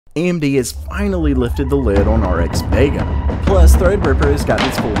AMD has finally lifted the lid on RX Vega, plus Threadripper has gotten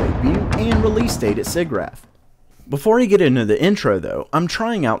its full debut and release date at SIGGRAPH. Before I get into the intro though, I'm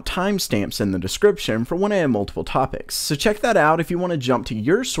trying out timestamps in the description for when I have multiple topics, so check that out if you want to jump to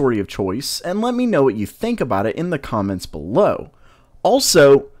your story of choice and let me know what you think about it in the comments below.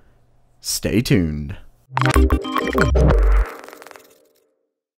 Also, stay tuned.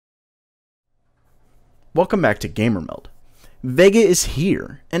 Welcome back to GamerMeld. Vega is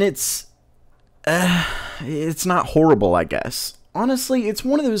here, and it's not horrible, I guess. Honestly, it's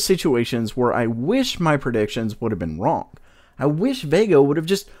one of those situations where I wish my predictions would have been wrong. I wish Vega would have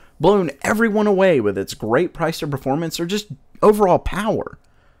just blown everyone away with its great price to performance or just overall power.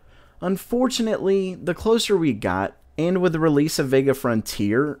 Unfortunately, the closer we got, and with the release of Vega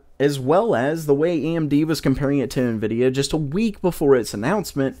Frontier, as well as the way AMD was comparing it to Nvidia just a week before its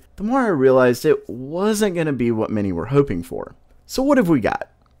announcement, the more I realized it wasn't going to be what many were hoping for. So what have we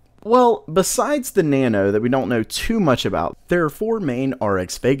got? Well, besides the Nano that we don't know too much about, there are 4 main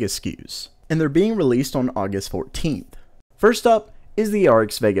RX Vega SKUs, and they're being released on August 14th. First up is the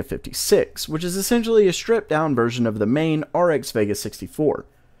RX Vega 56, which is essentially a stripped down version of the main RX Vega 64.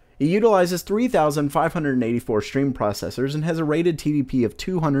 It utilizes 3,584 stream processors and has a rated TDP of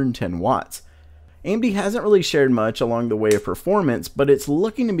 210 watts. AMD hasn't really shared much along the way of performance, but it's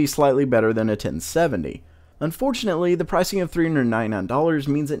looking to be slightly better than a 1070. Unfortunately, the pricing of $399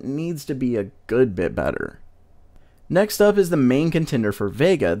 means it needs to be a good bit better. Next up is the main contender for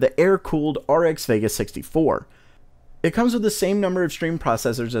Vega, the air-cooled RX Vega 64. It comes with the same number of stream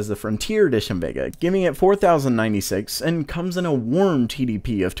processors as the Frontier Edition Vega, giving it 4,096 and comes in a warm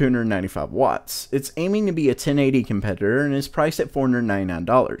TDP of 295 watts. It's aiming to be a 1080 competitor and is priced at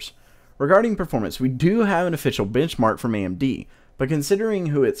 $499. Regarding performance, we do have an official benchmark from AMD, but considering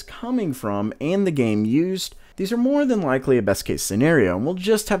who it's coming from and the game used, these are more than likely a best case scenario, and we'll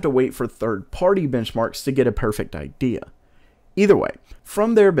just have to wait for third-party benchmarks to get a perfect idea. Either way,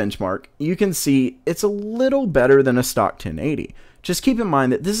 from their benchmark, you can see it's a little better than a stock 1080. Just keep in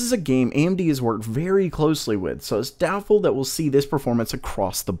mind that this is a game AMD has worked very closely with, so it's doubtful that we'll see this performance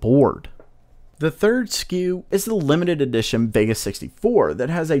across the board. The third SKU is the limited edition Vega 64 that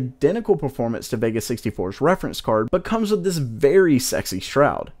has identical performance to Vega 64's reference card, but comes with this very sexy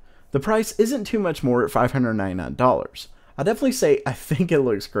shroud. The price isn't too much more at $599. I'll definitely say I think it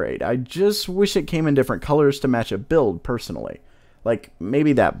looks great. I just wish it came in different colors to match a build personally. Like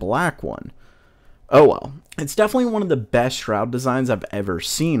maybe that black one. Oh well, it's definitely one of the best shroud designs I've ever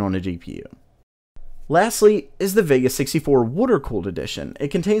seen on a GPU. Lastly is the Vega 64 water-cooled edition. It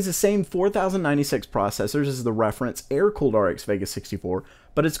contains the same 4,096 processors as the reference air-cooled RX Vega 64,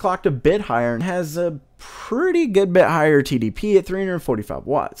 but it's clocked a bit higher and has a pretty good bit higher TDP at 345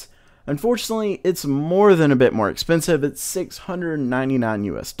 watts. Unfortunately, it's more than a bit more expensive at $699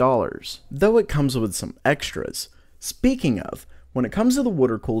 US, though it comes with some extras. Speaking of, when it comes to the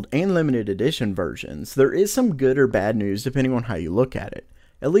water-cooled and limited edition versions, there is some good or bad news depending on how you look at it.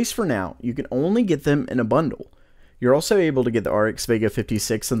 At least for now, you can only get them in a bundle. You're also able to get the RX Vega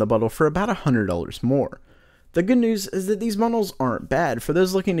 56 in the bundle for about $100 more. The good news is that these bundles aren't bad for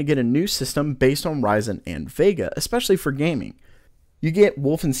those looking to get a new system based on Ryzen and Vega, especially for gaming. You get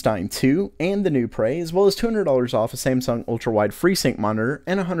Wolfenstein 2 and the new Prey, as well as $200 off a Samsung ultra-wide FreeSync monitor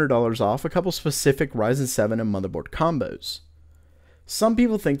and $100 off a couple specific Ryzen 7 and motherboard combos. Some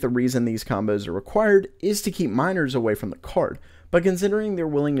people think the reason these combos are required is to keep miners away from the card, but considering they're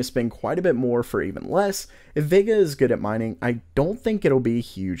willing to spend quite a bit more for even less, if Vega is good at mining, I don't think it'll be a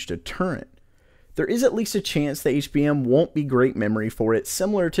huge deterrent. There is at least a chance the HBM won't be great memory for it,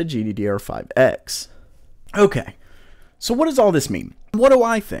 similar to GDDR5X. Okay. So what does all this mean? What do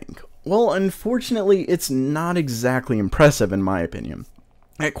I think? Well, unfortunately, it's not exactly impressive in my opinion.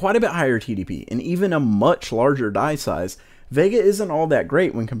 At quite a bit higher TDP and even a much larger die size, Vega isn't all that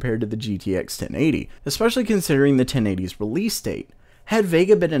great when compared to the GTX 1080, especially considering the 1080's release date. Had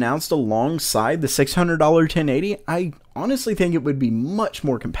Vega been announced alongside the $600 1080, I honestly think it would be much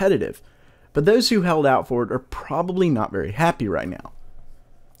more competitive. But those who held out for it are probably not very happy right now.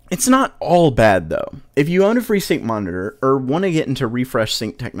 It's not all bad though. If you own a FreeSync monitor or want to get into refresh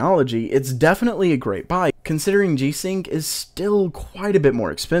sync technology, it's definitely a great buy, considering G-Sync is still quite a bit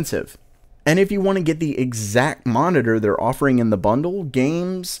more expensive. And if you want to get the exact monitor they're offering in the bundle,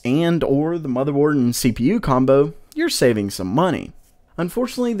 games, and or the motherboard and CPU combo, you're saving some money.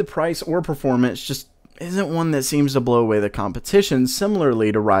 Unfortunately, the price or performance just isn't one that seems to blow away the competition,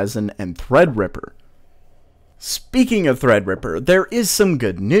 similarly to Ryzen and Threadripper. Speaking of Threadripper, there is some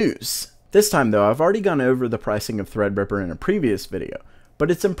good news. This time though, I've already gone over the pricing of Threadripper in a previous video,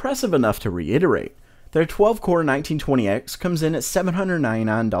 but it's impressive enough to reiterate. Their 12-core 1920X comes in at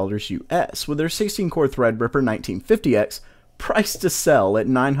 $799 US, with their 16-core Threadripper 1950X priced to sell at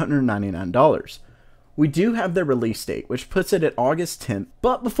 $999. We do have their release date, which puts it at August 10th,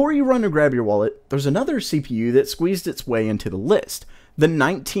 but before you run to grab your wallet, there's another CPU that squeezed its way into the list, the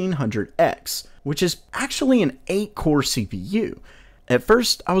 1900X, which is actually an 8-core CPU. At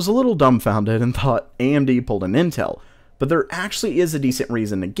first, I was a little dumbfounded and thought AMD pulled an Intel, but there actually is a decent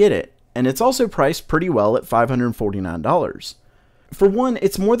reason to get it, and it's also priced pretty well at $549. For one,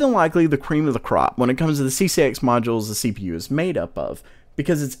 it's more than likely the cream of the crop when it comes to the CCX modules the CPU is made up of,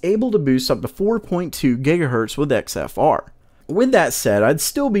 because it's able to boost up to 4.2 GHz with XFR. With that said, I'd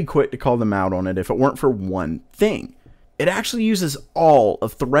still be quick to call them out on it if it weren't for one thing. It actually uses all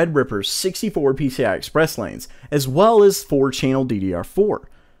of Threadripper's 64 PCI Express lanes, as well as 4-channel DDR4.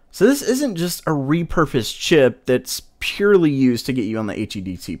 So this isn't just a repurposed chip that's purely used to get you on the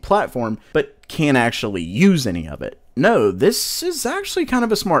HEDC platform, but can't actually use any of it. No, this is actually kind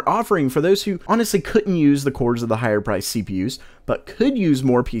of a smart offering for those who honestly couldn't use the cores of the higher priced CPUs, but could use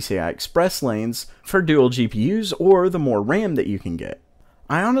more PCI Express lanes for dual GPUs or the more RAM that you can get.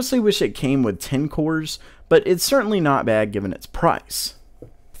 I honestly wish it came with 10 cores, but it's certainly not bad given its price.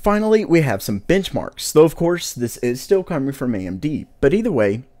 Finally, we have some benchmarks, though of course this is still coming from AMD, but either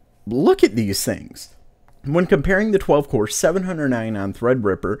way, look at these things. When comparing the 12-core $799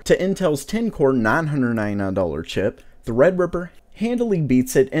 Threadripper to Intel's 10-core $999 chip, the Threadripper handily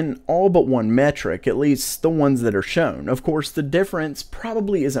beats it in all but one metric, at least the ones that are shown. Of course, the difference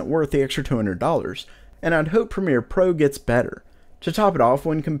probably isn't worth the extra $200, and I'd hope Premiere Pro gets better. To top it off,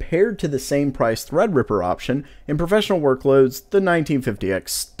 when compared to the same price Threadripper option, in professional workloads, the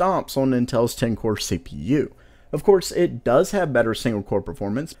 1950X stomps on Intel's 10-core CPU. Of course, it does have better single-core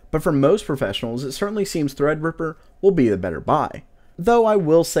performance, but for most professionals, it certainly seems Threadripper will be the better buy. Though I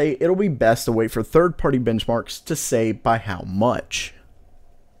will say it'll be best to wait for third-party benchmarks to say by how much.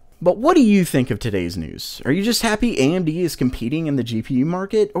 But what do you think of today's news? Are you just happy AMD is competing in the GPU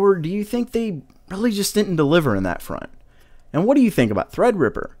market, or do you think they really just didn't deliver in that front? And what do you think about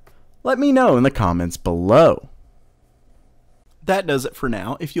Threadripper? Let me know in the comments below. That does it for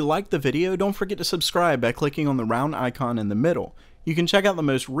now. If you liked the video, don't forget to subscribe by clicking on the round icon in the middle. You can check out the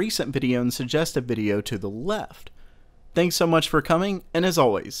most recent video and suggested video to the left. Thanks so much for coming, and as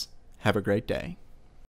always, have a great day.